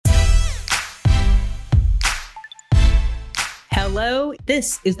Hello,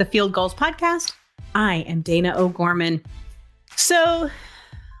 this is the Field Gulls Podcast. I am Dana O'Gorman. So, it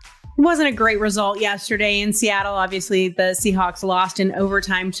wasn't a great result yesterday in Seattle. Obviously, the Seahawks lost in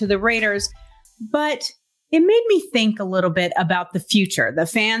overtime to the Raiders, but it made me think a little bit about the future. The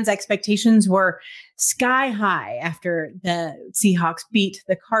fans' expectations were sky high after the Seahawks beat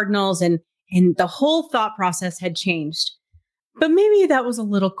the Cardinals, and the whole thought process had changed. But maybe that was a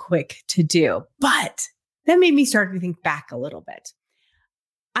little quick to do. But that made me start to think back a little bit.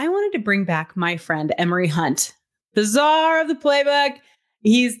 I wanted to bring back my friend Emory Hunt, the czar of the playbook.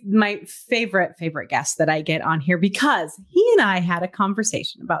 He's my favorite guest that I get on here because he and I had a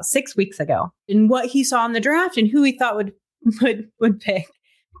conversation about 6 weeks ago and what he saw in the draft and who he thought would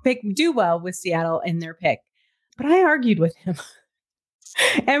do well with Seattle in their pick. But I argued with him.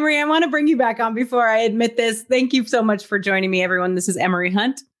 Emory, I want to bring you back on before I admit this. Thank you so much for joining me, everyone. This is Emory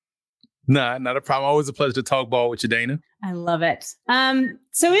Hunt. Nah, not a problem. Always a pleasure to talk ball with you, Dana. I love it. So in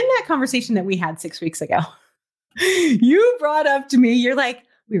that conversation that we had 6 weeks ago, you brought up to me, you're like,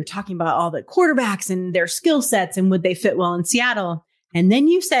 we were talking about all the quarterbacks and their skill sets and would they fit well in Seattle? And then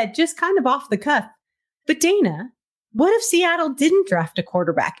you said, just kind of off the cuff, but Dana, what if Seattle didn't draft a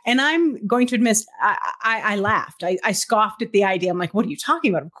quarterback? And I'm going to admit, I laughed. I scoffed at the idea. I'm like, what are you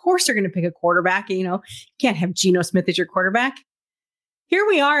talking about? Of course they're going to pick a quarterback. You can't have Geno Smith as your quarterback. Here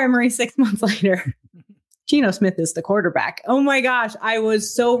we are, Emory, 6 months later. Geno Smith is the quarterback. Oh my gosh, I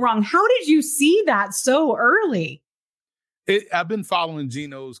was so wrong. How did you see that so early? I've been following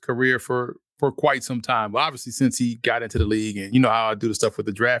Geno's career for quite some time. Obviously, since he got into the league, and you know how I do the stuff with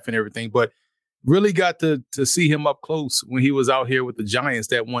the draft and everything, but really got to see him up close when he was out here with the Giants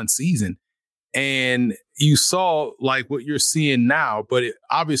that one season. And you saw like what you're seeing now, but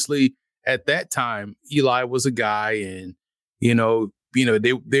obviously at that time, Eli was a guy and,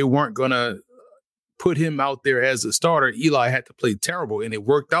 they weren't going to put him out there as a starter. Eli had to play terrible, and it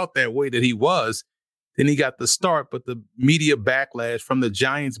worked out that way that he was. Then he got the start, but the media backlash from the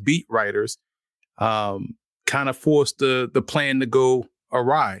Giants beat writers kind of forced the plan to go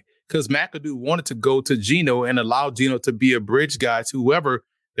awry because McAdoo wanted to go to Geno and allow Geno to be a bridge guy to whoever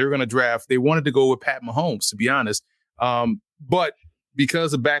they were going to draft. They wanted to go with Pat Mahomes, to be honest. But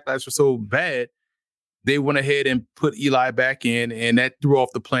because the backlash was so bad, they went ahead and put Eli back in, and that threw off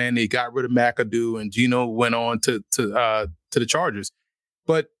the plan. They got rid of McAdoo, and Geno went on to the Chargers.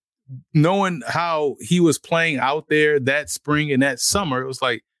 But knowing how he was playing out there that spring and that summer, it was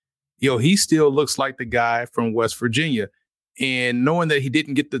like, he still looks like the guy from West Virginia. And knowing that he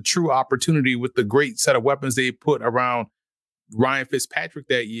didn't get the true opportunity with the great set of weapons they put around Ryan Fitzpatrick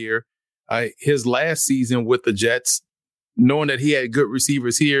that year, his last season with the Jets, knowing that he had good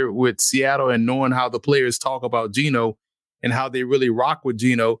receivers here with Seattle and knowing how the players talk about Geno and how they really rock with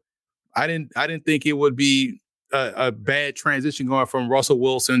Geno, I didn't think it would be a bad transition going from Russell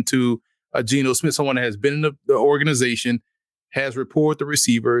Wilson to Geno Smith, someone that has been in the organization, has rapport with the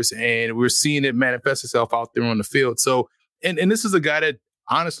receivers, and we're seeing it manifest itself out there on the field. So, and this is a guy that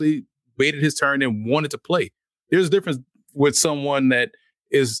honestly waited his turn and wanted to play. There's a difference with someone that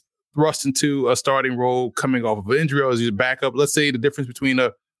is thrust into a starting role coming off of an injury or as your backup. Let's say the difference between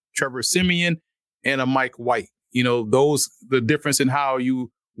a Trevor Siemian and a Mike White. The difference in how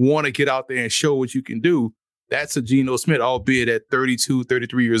you want to get out there and show what you can do. That's a Geno Smith, albeit at 32,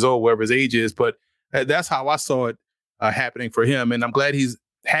 33 years old, whatever his age is. But that's how I saw it happening for him. And I'm glad he's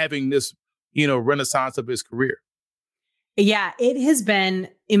having this, renaissance of his career. Yeah, it has been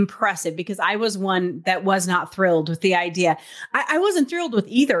impressive because I was one that was not thrilled with the idea. I wasn't thrilled with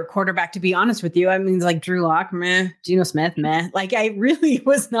either quarterback, to be honest with you. I mean, like Drew Lock, meh, Geno Smith, meh. Like I really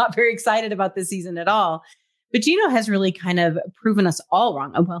was not very excited about this season at all. But Geno has really kind of proven us all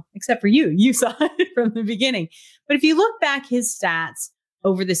wrong. Well, except for you. You saw it from the beginning. But if you look back his stats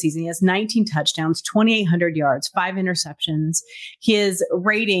over the season, he has 19 touchdowns, 2,800 yards, 5 interceptions. His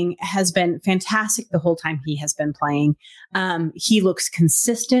rating has been fantastic the whole time he has been playing. He looks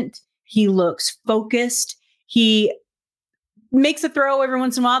consistent. He looks focused. He makes a throw every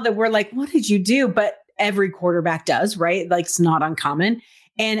once in a while that we're like, what did you do? But every quarterback does, right? Like it's not uncommon.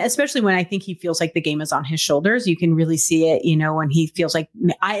 And especially when I think he feels like the game is on his shoulders, you can really see it, when he feels like,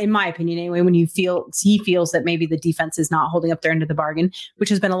 in my opinion anyway, when he feels that maybe the defense is not holding up their end of the bargain, which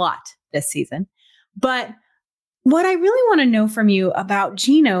has been a lot this season. But what I really want to know from you about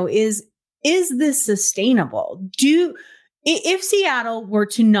Geno is this sustainable? If Seattle were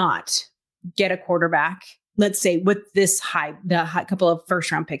to not get a quarterback, let's say with the couple of first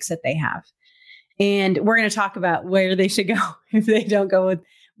round picks that they have, and we're going to talk about where they should go if they don't go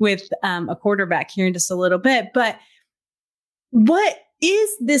with a quarterback here in just a little bit. But what is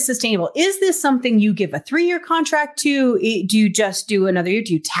this sustainable? Is this something you give a 3-year contract to? Do you just do another year?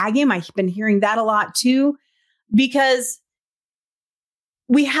 Do you tag him? I've been hearing that a lot too, because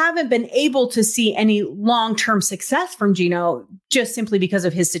we haven't been able to see any long-term success from Geno just simply because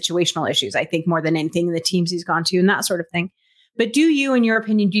of his situational issues. I think more than anything, the teams he's gone to and that sort of thing. But do you, in your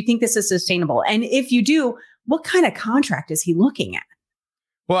opinion, do you think this is sustainable? And if you do, what kind of contract is he looking at?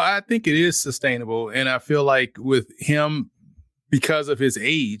 Well, I think it is sustainable. And I feel like with him, because of his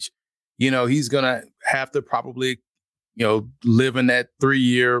age, he's going to have to probably, live in that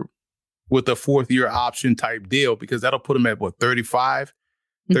 3-year with a 4th-year option type deal, because that'll put him at 35,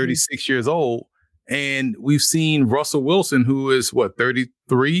 36 years old. And we've seen Russell Wilson, who is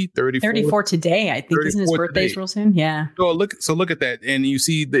 33, 34? 34 today, I think. Isn't his birthday real soon? Yeah. So look at that. And you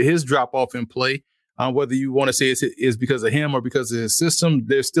see his drop off in play. Whether you want to say it's because of him or because of his system,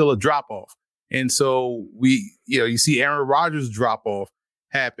 there's still a drop off. And so you see Aaron Rodgers drop off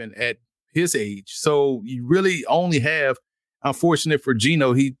happen at his age. So you really only have, unfortunate for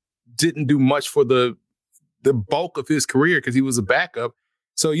Geno, he didn't do much for the bulk of his career because he was a backup.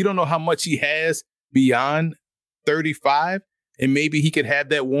 So you don't know how much he has beyond 35, and maybe he could have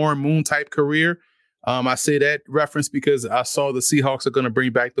that Warren Moon type career. I say that reference because I saw the Seahawks are going to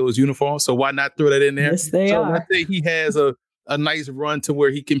bring back those uniforms. So why not throw that in there? Yes, they are. Let's say he has a nice run to where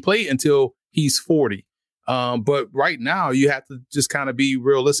he can play until he's 40. But right now you have to just kind of be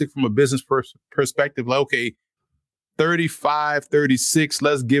realistic from a business perspective. Like, okay, 35, 36,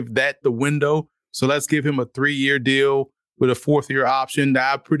 let's give that the window. So let's give him a 3-year deal with a 4th-year option.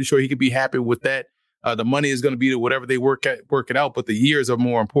 I'm pretty sure he could be happy with that. The money is going to be to whatever they work it out, but the years are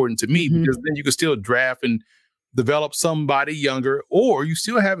more important to me, because then you can still draft and develop somebody younger, or you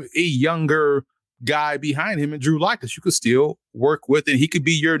still have a younger guy behind him and Drew Lock that you could still work with, and he could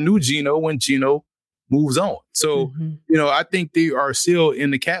be your new Geno when Geno moves on. So, I think they are still in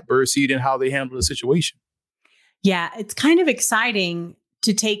the catbird seat in how they handle the situation. Yeah, it's kind of exciting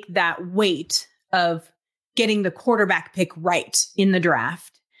to take that weight of getting the quarterback pick right in the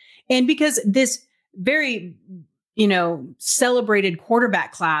draft. And because this very, celebrated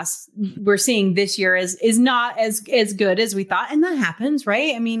quarterback class we're seeing this year is not as good as we thought. And that happens,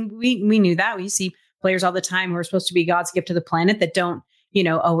 right? I mean, we knew that. We see players all the time who are supposed to be God's gift to the planet that don't,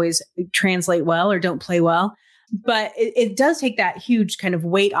 always translate well or don't play well. But it does take that huge kind of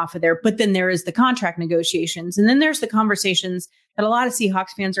weight off of there. But then there is the contract negotiations. And then there's the conversations that a lot of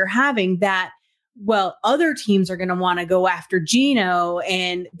Seahawks fans are having that, well, other teams are going to want to go after Geno,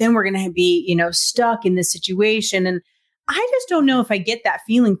 and then we're going to be, stuck in this situation. And I just don't know if I get that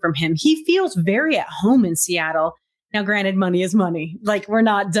feeling from him. He feels very at home in Seattle. Now, granted, money is money. Like, we're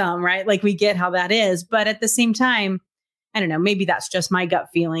not dumb, right? Like, we get how that is. But at the same time, I don't know, maybe that's just my gut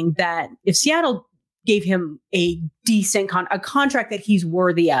feeling that if Seattle gave him a decent a contract that he's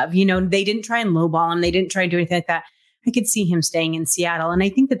worthy of, they didn't try and lowball him. They didn't try and do anything like that. I could see him staying in Seattle. And I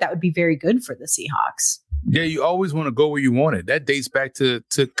think that would be very good for the Seahawks. Yeah, you always want to go where you want it. That dates back to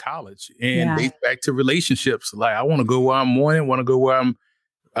college and dates back to relationships. Like, I want to go where I'm wanted, want to go where I'm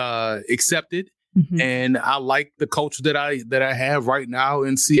accepted. And I like the culture that I have right now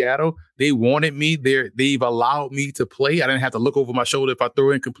in Seattle. They wanted me there. They've allowed me to play. I didn't have to look over my shoulder if I throw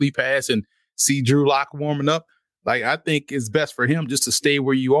in complete pass and see Drew Lock warming up. Like, I think it's best for him just to stay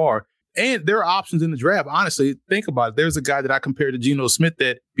where you are. And there are options in the draft. Honestly, think about it. There's a guy that I compared to Geno Smith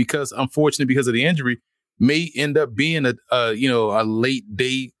that, because of the injury, may end up being a late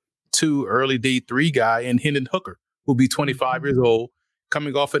day 2, early day 3 guy in Hendon Hooker, who'll be 25 years old,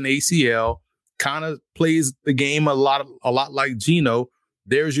 coming off an ACL, kind of plays the game a lot like Geno.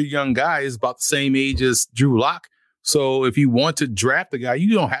 There's your young guy, is about the same age as Drew Lock. So if you want to draft a guy,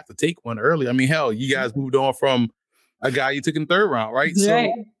 you don't have to take one early. I mean, hell, you guys moved on from a guy you took in the 3rd round, right?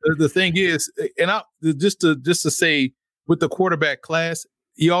 Right. So the thing is, and just to say, with the quarterback class,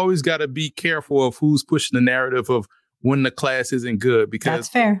 you always got to be careful of who's pushing the narrative of when the class isn't good, because that's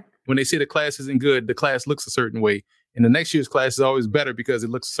fair. When they say the class isn't good, the class looks a certain way, and the next year's class is always better because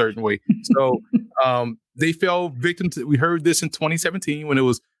it looks a certain way. So they fell victim to. We heard this in 2017 when it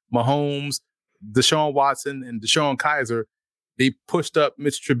was Mahomes, Deshaun Watson, and Deshaun Kaiser. They pushed up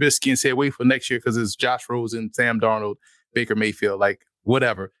Mitch Trubisky and said, wait for next year because it's Josh Rosen, Sam Darnold, Baker Mayfield, like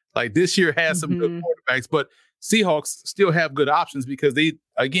whatever. Like, this year has some good quarterbacks, but Seahawks still have good options because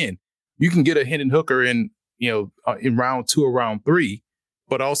you can get a Hendon Hooker in round 2 or round 3,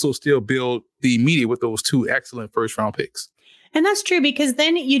 but also still build the immediate with those 2 excellent 1st round picks. And that's true, because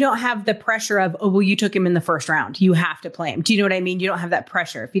then you don't have the pressure of, oh, well, you took him in the 1st round. You have to play him. Do you know what I mean? You don't have that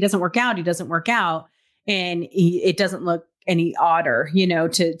pressure. If he doesn't work out, he doesn't work out. And it doesn't look any odder,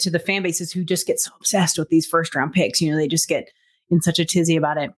 to the fan bases who just get so obsessed with these 1st round picks. They just get, in such a tizzy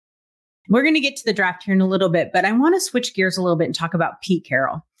about it. We're going to get to the draft here in a little bit, but I want to switch gears a little bit and talk about Pete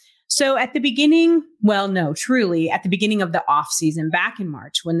Carroll. So at the beginning, truly at the beginning of the offseason, back in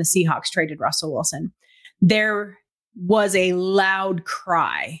March, when the Seahawks traded Russell Wilson, there was a loud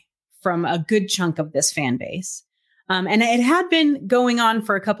cry from a good chunk of this fan base. And it had been going on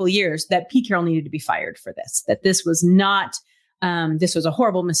for a couple of years that Pete Carroll needed to be fired for this, that this was not, this was a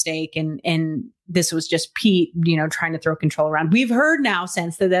horrible mistake. And this was just Pete, trying to throw control around. We've heard now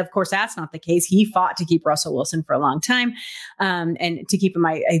since that, of course, that's not the case. He fought to keep Russell Wilson for a long time. And to keep him,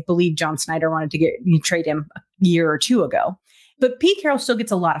 I believe John Snyder wanted to trade him a year or two ago. But Pete Carroll still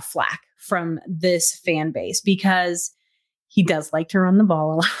gets a lot of flack from this fan base because he does like to run the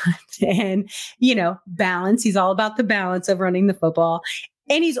ball a lot and, balance. He's all about the balance of running the football.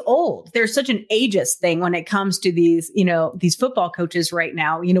 And he's old. There's such an ageist thing when it comes to these football coaches right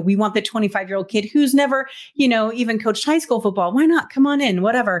now. We want the 25-year-old kid who's never, even coached high school football. Why not? Come on in,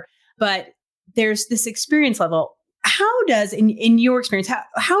 whatever. But there's this experience level. How does, in your experience,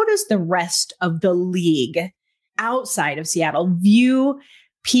 how does the rest of the league outside of Seattle view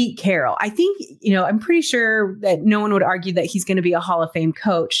Pete Carroll? I think, I'm pretty sure that no one would argue that he's going to be a Hall of Fame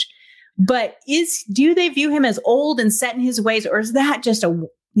coach, but do they view him as old and set in his ways, or is that just a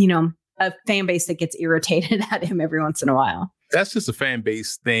fan base that gets irritated at him every once in a while? That's just a fan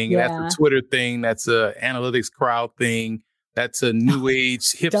base thing. Yeah. That's a Twitter thing. That's a analytics crowd thing. That's a new age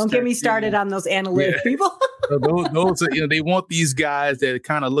hipster. Don't get me started on those analytic people. So those are, they want these guys that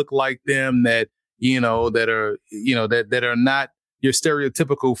kind of look like them, that are not your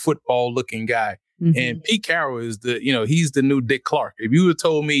stereotypical football looking guy. Mm-hmm. And Pete Carroll is he's the new Dick Clark. If you would have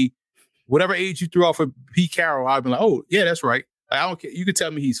told me whatever age you threw off of Pete Carroll, I'd be like, oh yeah, that's right. I don't care. You could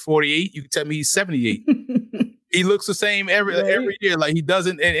tell me he's 48. You could tell me he's 78. He looks the same every year. Like he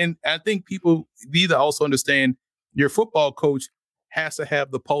doesn't. And I think people need to also understand your football coach has to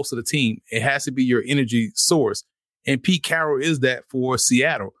have the pulse of the team. It has to be your energy source. And Pete Carroll is that for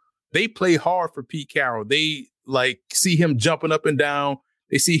Seattle. They play hard for Pete Carroll. They see him jumping up and down.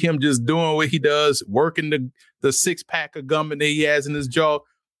 They see him just doing what he does, working the 6-pack of gum that he has in his jaw.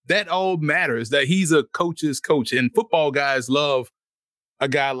 That all matters, that he's a coach's coach. And football guys love a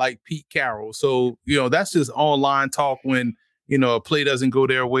guy like Pete Carroll. So, that's just online talk when, a play doesn't go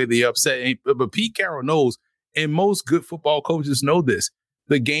their way, they upset. But Pete Carroll knows, and most good football coaches know this.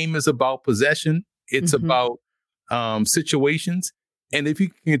 The game is about possession. It's about situations. And if you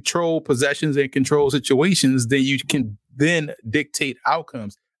can control possessions and control situations, then you can then dictate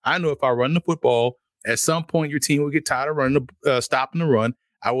outcomes. I know if I run the football, at some point your team will get tired of stopping the run.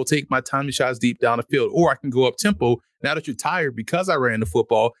 I will take my timely shots deep down the field, or I can go up tempo. Now that you're tired because I ran the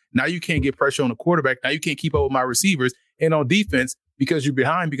football, now you can't get pressure on the quarterback. Now you can't keep up with my receivers. And on defense, because you're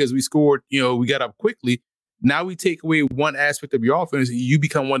behind, because we scored, we got up quickly. Now we take away one aspect of your offense. You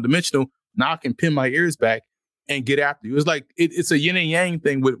become one-dimensional. Now I can pin my ears back and get after you. It's like it's a yin and yang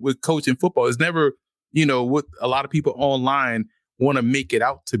thing with coaching football. It's never, what a lot of people online want to make it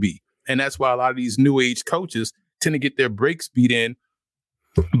out to be. And that's why a lot of these new age coaches tend to get their breaks beat in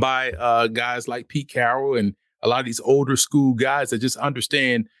by guys like Pete Carroll and a lot of these older school guys that just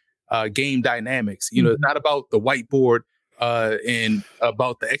understand game dynamics. It's not about the whiteboard and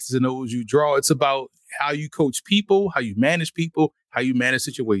about the X's and O's you draw. It's about how you coach people, how you manage people, how you manage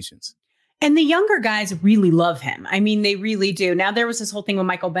situations. And the younger guys really love him. I mean, they really do. Now, there was this whole thing when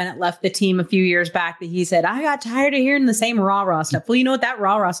Michael Bennett left the team a few years back that he said, I got tired of hearing the same rah-rah stuff. Well, you know what? That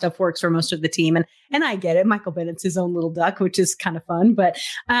rah-rah stuff works for most of the team. And I get it. Michael Bennett's his own little duck, which is kind of fun. But,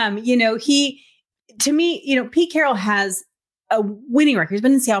 Pete Carroll has a winning record. He's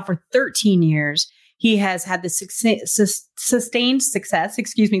been in Seattle for 13 years. He has had the sustained success.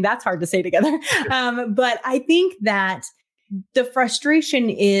 Excuse me, that's hard to say together. But I think that the frustration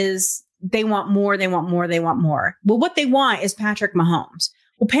is they want more, they want more, they want more. Well, what they want is Patrick Mahomes.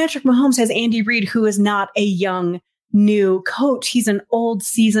 Well, Patrick Mahomes has Andy Reid, who is not a young, new coach. He's an old,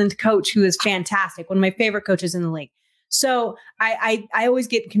 seasoned coach who is fantastic. One of my favorite coaches in the league. So I always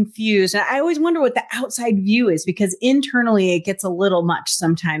get confused. I always wonder what the outside view is, because internally it gets a little much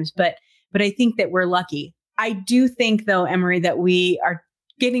sometimes. But I think that we're lucky. I do think, though, Emory, that we are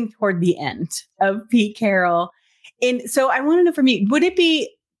getting toward the end of Pete Carroll. And so I want to know from you, would it be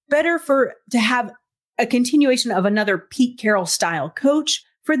better to have a continuation of another Pete Carroll style coach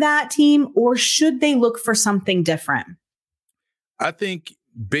for that team, or should they look for something different? I think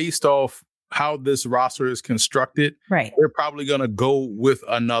based off how this roster is constructed, right, they're probably going to go with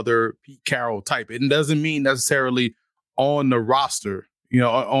another Pete Carroll type. It doesn't mean necessarily on the roster,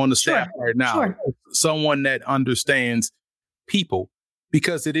 on the staff right now, someone that understands people,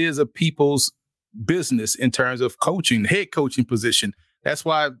 because it is a people's business in terms of coaching, head coaching position. That's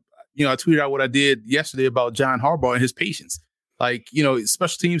why, I tweeted out what I did yesterday about John Harbaugh and his patience. Like,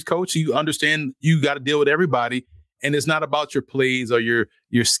 special teams coach, you understand you got to deal with everybody. And it's not about your plays or your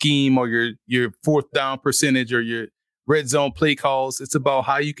scheme or your fourth down percentage or your red zone play calls. It's about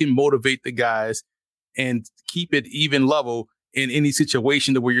how you can motivate the guys and keep it even level in any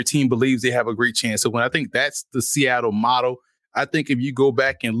situation to where your team believes they have a great chance. So when I think that's the Seattle model, I think if you go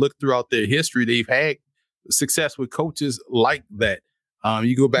back and look throughout their history, they've had success with coaches like that.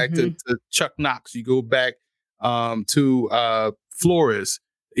 You go back to Chuck Knox, you go back to Flores,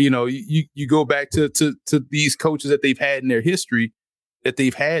 you go back to these coaches that they've had in their history that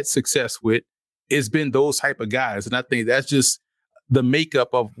they've had success with. It's been those type of guys. And I think that's just the makeup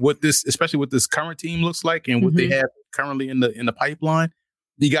of what this, especially what this current team looks like and what they have currently in the pipeline.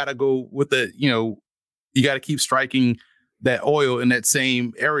 You got to go with you got to keep striking that oil in that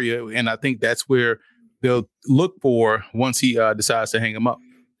same area. And I think that's where they'll look for once he decides to hang him up.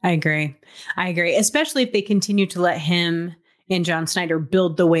 I agree. Especially if they continue to let him and John Schneider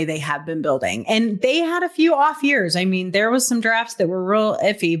build the way they have been building. And they had a few off years. I mean, there was some drafts that were real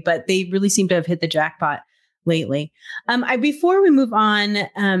iffy, but they really seem to have hit the jackpot lately. Before we move on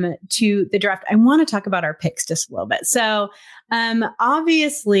to the draft, I want to talk about our picks just a little bit. So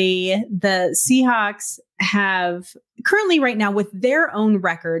obviously the Seahawks have currently right now with their own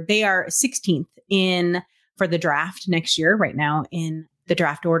record, they are 16th for the draft next year right now in the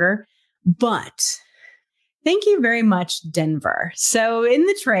draft order. But thank you very much, Denver. So in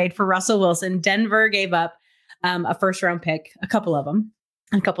the trade for Russell Wilson, Denver gave up a first round pick, a couple of them,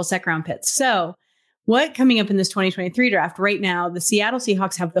 a couple second round picks. So what coming up in this 2023 draft right now, the Seattle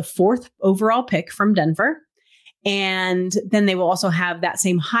Seahawks have the 4th overall pick from Denver. And then they will also have that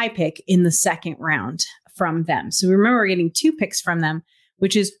same high pick in the 2nd round from them. So remember, we're getting 2 picks from them,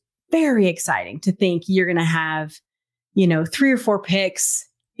 which is very exciting to think you're going to have, 3 or 4 picks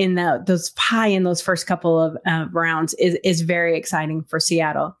in those first couple of rounds is very exciting for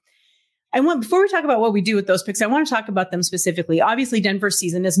Seattle. Before we talk about what we do with those picks, I want to talk about them specifically. Obviously, Denver's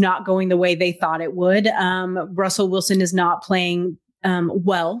season is not going the way they thought it would. Russell Wilson is not playing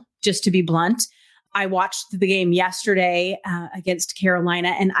well, just to be blunt. I watched the game yesterday against Carolina,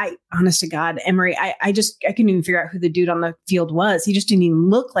 and honest to God, Emory, I couldn't even figure out who the dude on the field was. He just didn't even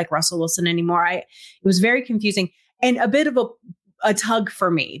look like Russell Wilson anymore. It was very confusing and a bit of a tug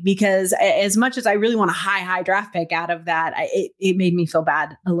for me, because as much as I really want a high draft pick out of that, it made me feel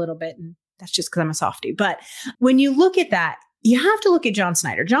bad a little bit. And that's just because I'm a softie. But when you look at that, you have to look at John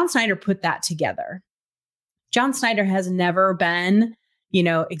Schneider. John Schneider put that together. John Schneider has never been,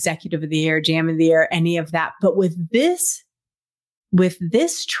 executive of the year, jam of the year, any of that. But with this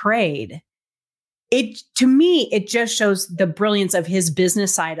trade, to me, it just shows the brilliance of his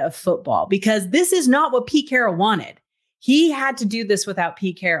business side of football, because this is not what Pete Carroll wanted. He had to do this without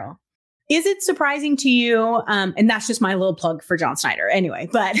Pete Carroll. Is it surprising to you? And that's just my little plug for John Schneider anyway,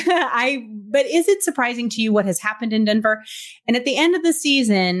 but is it surprising to you what has happened in Denver? And at the end of the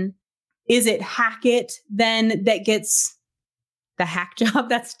season, is it Hackett then that gets the hack job?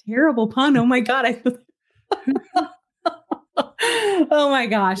 That's a terrible pun. Oh my God. Oh my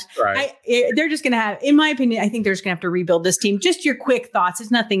gosh. Right. They're just going to have, in my opinion, I think they're just going to have to rebuild this team. Just your quick thoughts.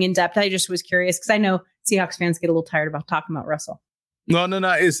 It's nothing in depth. I just was curious because I know Seahawks fans get a little tired about talking about Russell. No.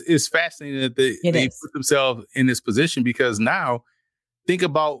 It's fascinating that they put themselves in this position, because now think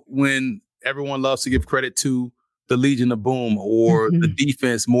about when everyone loves to give credit to the Legion of Boom or the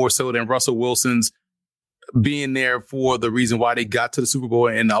defense more so than Russell Wilson's being there for the reason why they got to the Super Bowl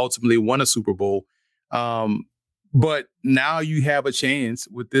and ultimately won a Super Bowl. But now you have a chance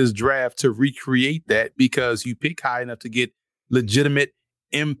with this draft to recreate that, because you pick high enough to get legitimate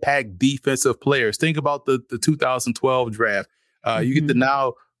impact defensive players. Think about the 2012 draft. You get to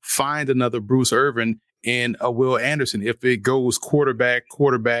now find another Bruce Irvin and a Will Anderson. If it goes quarterback,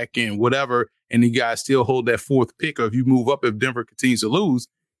 and whatever, and you guys still hold that 4th pick, or if you move up, if Denver continues to lose,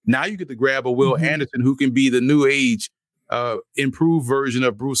 now you get to grab a Will Anderson who can be the new age, improved version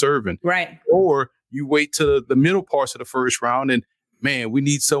of Bruce Irvin. Right. Or you wait to the middle parts of the first round, and man, we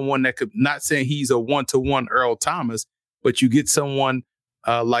need someone that could, not saying he's a 1-to-1 Earl Thomas, but you get someone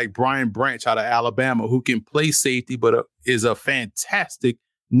like Brian Branch out of Alabama who can play safety, but is a fantastic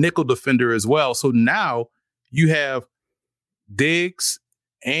nickel defender as well. So now you have Diggs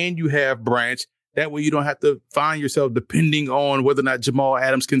and you have Branch. That way you don't have to find yourself depending on whether or not Jamal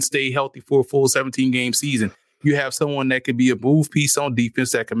Adams can stay healthy for a full 17-game season. You have someone that could be a move piece on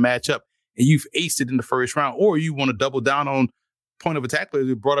defense that can match up, and you've aced it in the first round. Or you want to double down on point of attack players.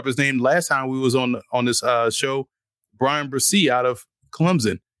 We brought up his name last time we was on this show, Brian Bresee out of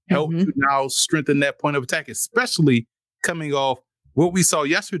Clemson. help you now strengthen that point of attack, especially coming off what we saw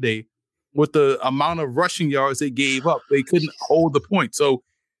yesterday with the amount of rushing yards they gave up. They couldn't hold the point. So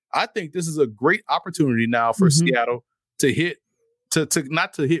I think this is a great opportunity now for Seattle to hit, to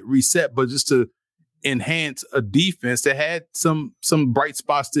not to hit reset, but just to enhance a defense that had some bright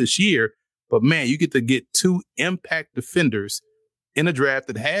spots this year. But man, you get to get two impact defenders in a draft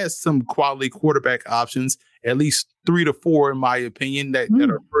that has some quality quarterback options, at least 3 to 4, in my opinion, that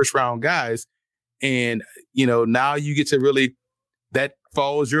are first round guys. And, now you get to really, that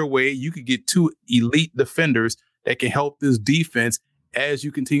falls your way. You could get two elite defenders that can help this defense as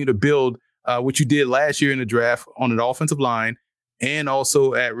you continue to build what you did last year in the draft on an offensive line and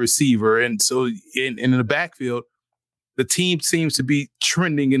also at receiver. And so in the backfield, the team seems to be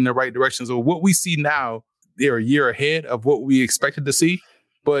trending in the right direction. So what we see now, they're a year ahead of what we expected to see.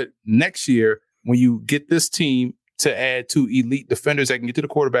 But next year, when you get this team to add two elite defenders that can get to the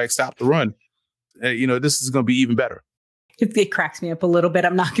quarterback, stop the run, this is going to be even better. It cracks me up a little bit.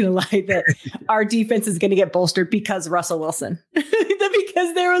 I'm not going to lie that our defense is going to get bolstered because Russell Wilson,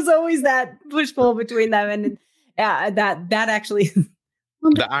 because there was always that push-pull between them. And that actually,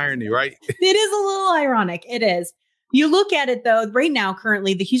 the irony, right? It is a little ironic. It is. You look at it, though, right now,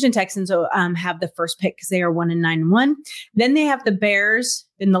 currently, the Houston Texans have the first pick because they are 1-9-1. Then they have the Bears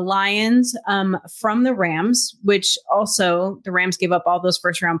and the Lions from the Rams, which also the Rams gave up all those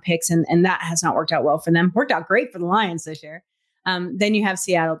first round picks. And that has not worked out well for them. Worked out great for the Lions this year. Then you have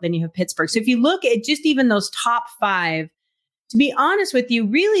Seattle. Then you have Pittsburgh. So if you look at just even those top 5, to be honest with you,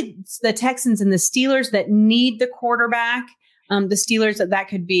 really, it's the Texans and the Steelers that need the quarterback. The Steelers, that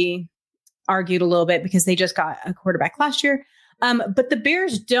could be argued a little bit because they just got a quarterback last year. But the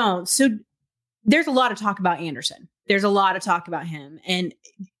Bears don't. So there's a lot of talk about Anderson. There's a lot of talk about him. And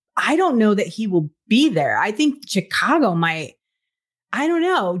I don't know that he will be there. I think Chicago might. I don't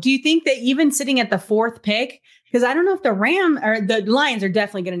know. Do you think that even sitting at the 4th pick, because I don't know if the Lions are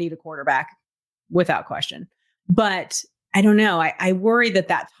definitely going to need a quarterback without question. But I don't know. I worry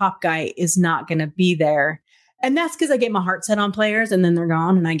that top guy is not going to be there. And that's because I get my heart set on players and then they're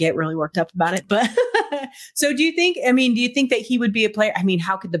gone and I get really worked up about it. But so do you think that he would be a player? I mean,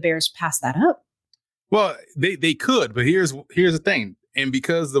 how could the Bears pass that up? Well, they could, but here's the thing. And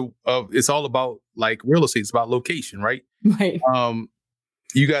because it's all about like real estate, it's about location, right? Right.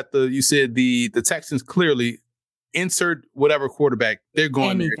 You said the Texans clearly insert whatever quarterback they're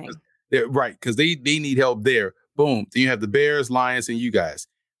going Anything. there. Right. Because they need help there. Boom. Then you have the Bears, Lions, and you guys.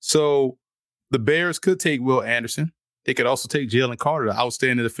 So the Bears could take Will Anderson. They could also take Jalen Carter, the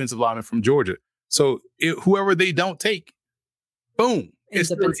outstanding defensive lineman from Georgia. So whoever they don't take, boom, it's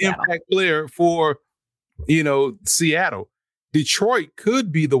the impact player for, Seattle. Detroit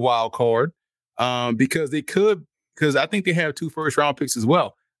could be the wild card because I think they have 2 first-round picks as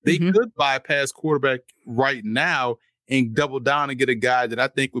well. They could bypass quarterback right now and double down and get a guy that I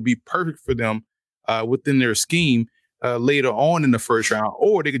think would be perfect for them within their scheme later on in the first round.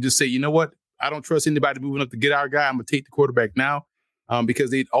 Or they could just say, you know what? I don't trust anybody moving up to get our guy. I'm going to take the quarterback now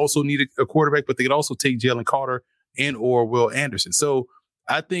because they also need a quarterback, but they could also take Jalen Carter and or Will Anderson. So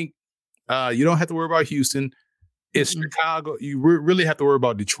I think you don't have to worry about Houston. It's Chicago. You really have to worry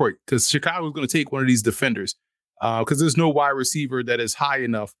about Detroit because Chicago is going to take one of these defenders because there's no wide receiver that is high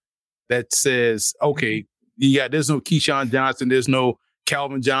enough that says, okay, there's no Keyshawn Johnson. There's no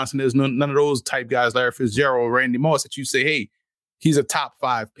Calvin Johnson. There's none of those type guys, Larry Fitzgerald, Randy Moss, that you say, hey, he's a top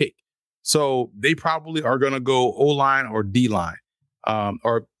 5 pick. So they probably are going to go O-line or D-line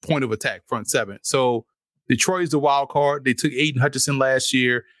or point of attack, front 7. So Detroit is the wild card. They took Aiden Hutchinson last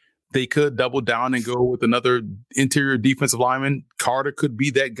year. They could double down and go with another interior defensive lineman. Carter could be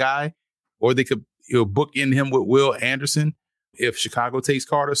that guy, or they could book in him with Will Anderson if Chicago takes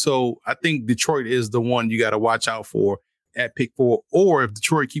Carter. So I think Detroit is the one you got to watch out for at pick 4. Or if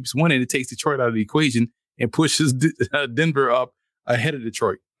Detroit keeps winning, it takes Detroit out of the equation and pushes Denver up ahead of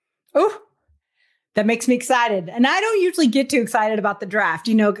Detroit. Oh, that makes me excited. And I don't usually get too excited about the draft.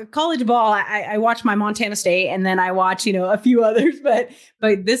 College ball, I watch my Montana State and then I watch, a few others. But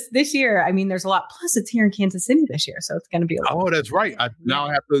this year, I mean, there's a lot. Plus, it's here in Kansas City this year. So it's going to be a lot. Oh, that's right. I now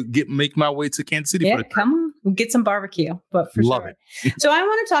have to make my way to Kansas City. Yeah, come on. We'll get some barbecue. But for Love sure. it. So I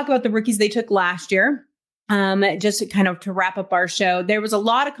want to talk about the rookies they took last year. Just to wrap up our show, there was a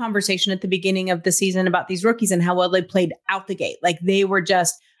lot of conversation at the beginning of the season about these rookies and how well they played out the gate. Like they were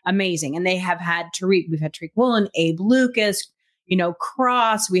just amazing. And they have had we've had Tariq Woolen, Abe Lucas,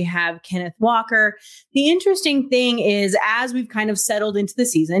 Cross, we have Kenneth Walker. The interesting thing is, as we've kind of settled into the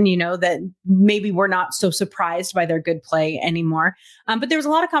season, that maybe we're not so surprised by their good play anymore. But there was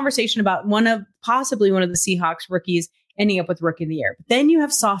a lot of conversation about possibly one of the Seahawks rookies ending up with Rookie of the Year. But then you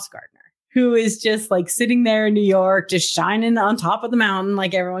have Sauce Gardner, who is just like sitting there in New York, just shining on top of the mountain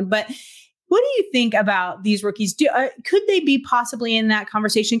like everyone. But what do you think about these rookies? Could they be possibly in that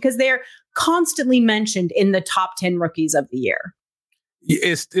conversation? Because they're constantly mentioned in the top 10 rookies of the year.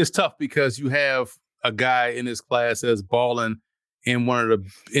 It's tough because you have a guy in this class that's balling in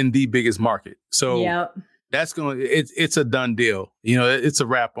the biggest market. So that's it's a done deal. You know, it's a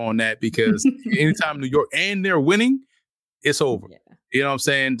wrap on that because anytime New York and they're winning, it's over. Yeah. You know what I'm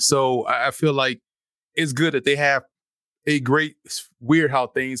saying? So I feel like it's good that they have a great, weird how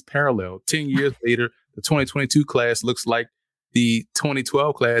things parallel. 10 years later, the 2022 class looks like the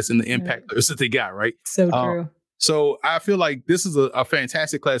 2012 class and the impact players that they got, right? So true. So I feel like this is a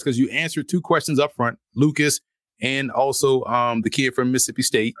fantastic class because you answered 2 questions up front, Lucas and also the kid from Mississippi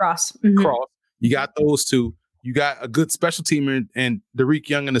State. Cross. You got those 2. You got a good special teamer and Derek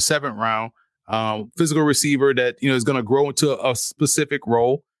Young in the 7th round. Physical receiver that, you know, is going to grow into a specific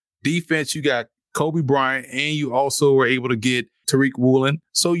role. Defense, you got Kobe Bryant, and you also were able to get Tariq Woolen.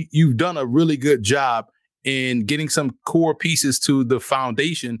 So you've done a really good job in getting some core pieces to the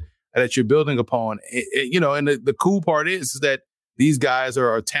foundation that you're building upon. You know, and the cool part is that these guys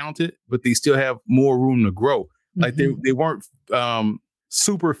are talented, but they still have more room to grow. Like they weren't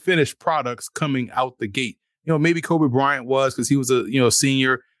super finished products coming out the gate. You know, maybe Kobe Bryant was because he was a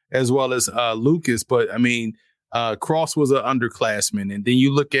senior, as well as Lucas. But I mean, Cross was an underclassman. And then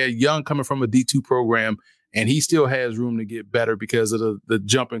you look at Young coming from a D2 program, and he still has room to get better because of the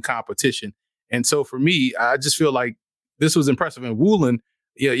jump in competition. And so for me, I just feel like this was impressive. And Woolen,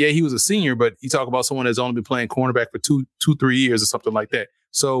 he was a senior, but you talk about someone that's only been playing cornerback for 3 years or something like that.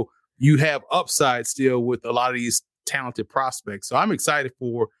 So you have upside still with a lot of these talented prospects. So I'm excited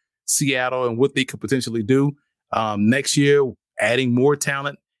for Seattle and what they could potentially do next year, adding more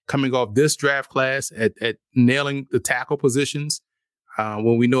talent, coming off this draft class at nailing the tackle positions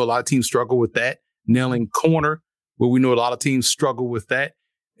when we know a lot of teams struggle with that, nailing corner where we know a lot of teams struggle with that,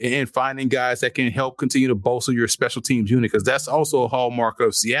 and finding guys that can help continue to bolster your special teams unit, because that's also a hallmark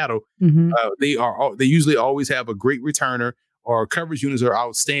of Seattle. They usually always have a great returner, or coverage units are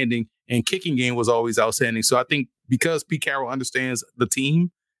outstanding, and kicking game was always outstanding. So I think because Pete Carroll understands the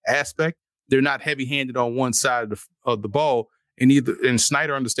team aspect, they're not heavy-handed on one side of the ball. And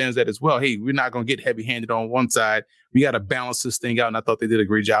Snyder understands that as well. Hey, we're not going to get heavy-handed on one side. We got to balance this thing out. And I thought they did a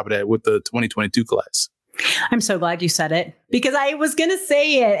great job of that with the 2022 class. I'm so glad you said it, because I was going to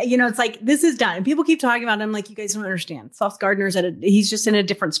say it. You know, it's like, this is done. And people keep talking about it. I'm like, you guys don't understand. Sauce Gardner's he's just in a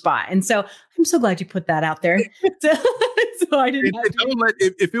different spot. And so I'm so glad you put that out there. So I didn't have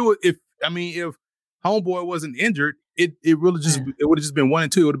to. If Homeboy wasn't injured, it would have just been 1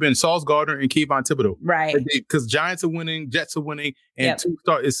 and 2. It would have been Sauce Gardner and Kayvon Thibodeau. Right. Because Giants are winning, Jets are winning, and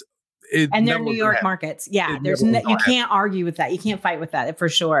 2-star is. And they're New York markets. Yeah. You can't argue with that. You can't fight with that for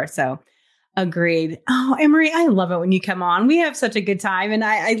sure. So agreed. Oh, Emory, I love it when you come on. We have such a good time. And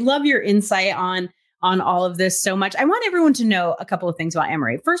I love your insight on all of this so much. I want everyone to know a couple of things about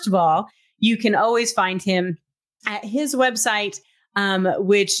Emory. First of all, you can always find him at his website,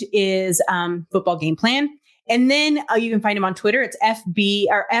 which is Football Game Plan. And then you can find him on Twitter. It's F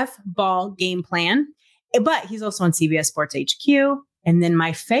Ball Game Plan. But he's also on CBS Sports HQ. And then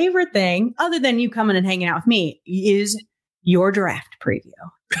my favorite thing, other than you coming and hanging out with me, is your draft preview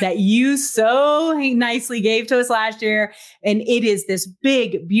that you so nicely gave to us last year. And it is this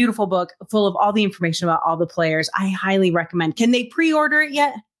big, beautiful book full of all the information about all the players. I highly recommend. Can they pre-order it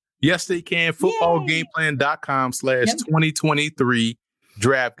yet? Yes, they can. Footballgameplan.com/2023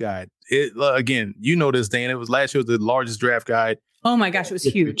 draft guide. Again, you know this, Dan. It was last year, the largest draft guide. Oh my gosh, it was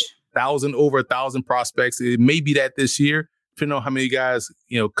huge. Over 1,000 prospects. It may be that this year, depending on how many guys,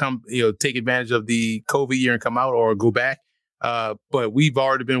 take advantage of the COVID year and come out or go back. But we've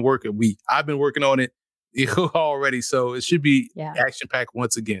already been working. I've been working on it already. So it should be action-packed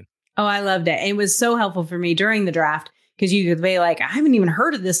once again. Oh, I loved it. It was so helpful for me during the draft, because you could be like, I haven't even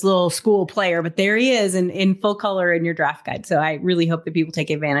heard of this little school player, but there he is in full color in your draft guide. So I really hope that people take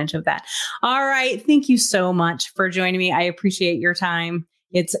advantage of that. All right. Thank you so much for joining me. I appreciate your time.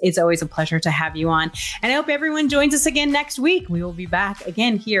 It's always a pleasure to have you on. And I hope everyone joins us again next week. We will be back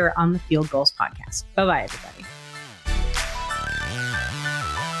again here on the Field Gulls Podcast. Bye-bye, everybody.